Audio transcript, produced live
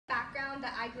town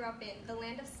that I grew up in, the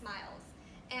land of smiles.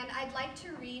 And I'd like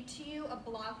to read to you a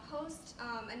blog post,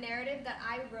 a narrative that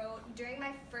I wrote during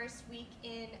my first week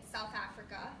in South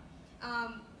Africa.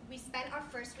 We spent our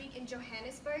first week in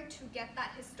Johannesburg to get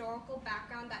that historical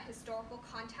background, that historical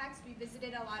context. We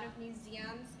visited a lot of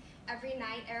museums. Every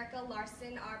night, Erica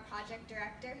Larson, our project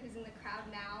director, who's in the crowd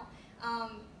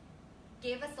now,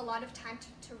 gave us a lot of time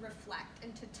to reflect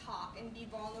and to talk and be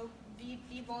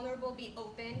vulnerable, be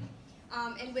open.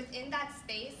 And within that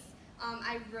space,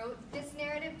 I wrote this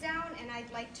narrative down, and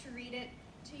I'd like to read it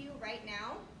to you right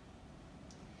now.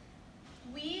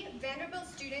 We, Vanderbilt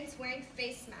students wearing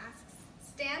face masks,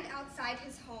 stand outside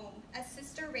his home as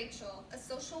Sister Rachel, a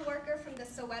social worker from the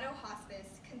Soweto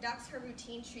Hospice, conducts her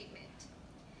routine treatment.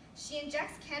 She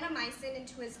injects kanamycin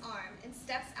into his arm and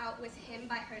steps out with him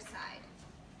by her side.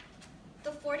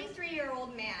 The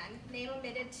 43-year-old man, name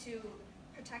omitted to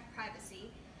protect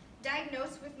privacy,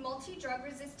 diagnosed with multi-drug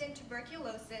resistant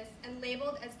tuberculosis and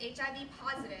labeled as HIV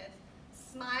positive,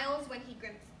 smiles when he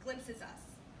glimpses us.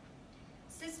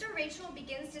 Sister Rachel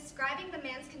begins describing the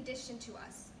man's condition to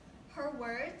us. Her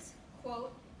words,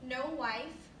 quote, "No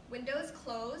wife, windows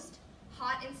closed,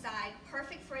 hot inside,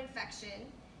 perfect for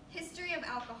infection, history of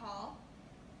alcohol,"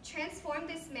 transformed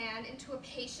this man into a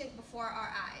patient before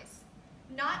our eyes.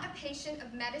 Not a patient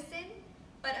of medicine,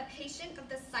 but a patient of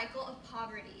the cycle of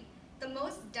poverty, the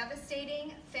most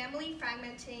devastating,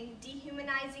 family-fragmenting,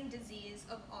 dehumanizing disease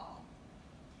of all.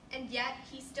 And yet,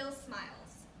 he still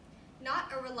smiles.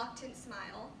 Not a reluctant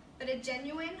smile, but a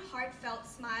genuine, heartfelt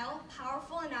smile,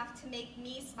 powerful enough to make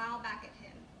me smile back at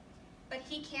him. But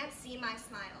he can't see my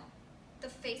smile. The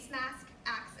face mask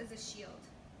acts as a shield.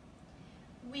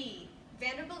 We,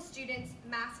 Vanderbilt students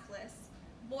maskless,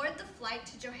 board the flight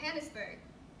to Johannesburg.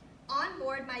 On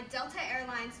board my Delta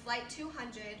Airlines Flight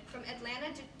 200 from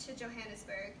Atlanta to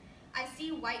Johannesburg, I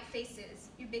see white faces,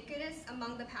 ubiquitous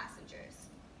among the passengers.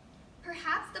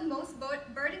 Perhaps the most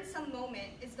burdensome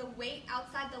moment is the wait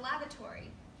outside the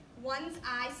lavatory, one's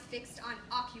eyes fixed on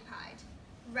occupied,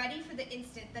 ready for the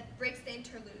instant that breaks the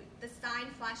interlude, the sign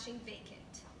flashing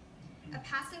vacant. A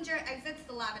passenger exits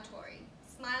the lavatory,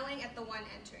 smiling at the one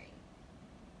entering.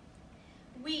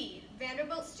 We,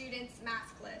 Vanderbilt students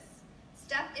maskless,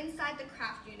 step inside the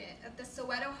craft unit of the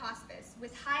Soweto Hospice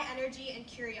with high energy and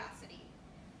curiosity.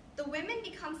 The women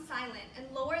become silent and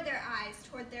lower their eyes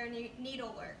toward their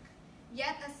needlework,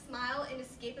 yet a smile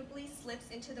inescapably slips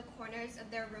into the corners of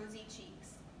their rosy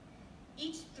cheeks.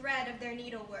 Each thread of their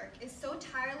needlework is so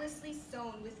tirelessly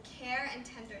sewn with care and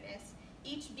tenderness,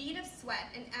 each bead of sweat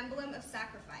an emblem of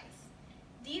sacrifice.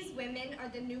 These women are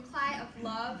the nuclei of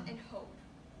love and hope.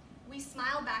 We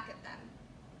smile back at them,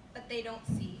 but they don't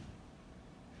see.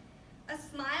 A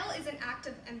smile is an act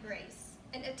of embrace,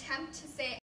 an attempt to say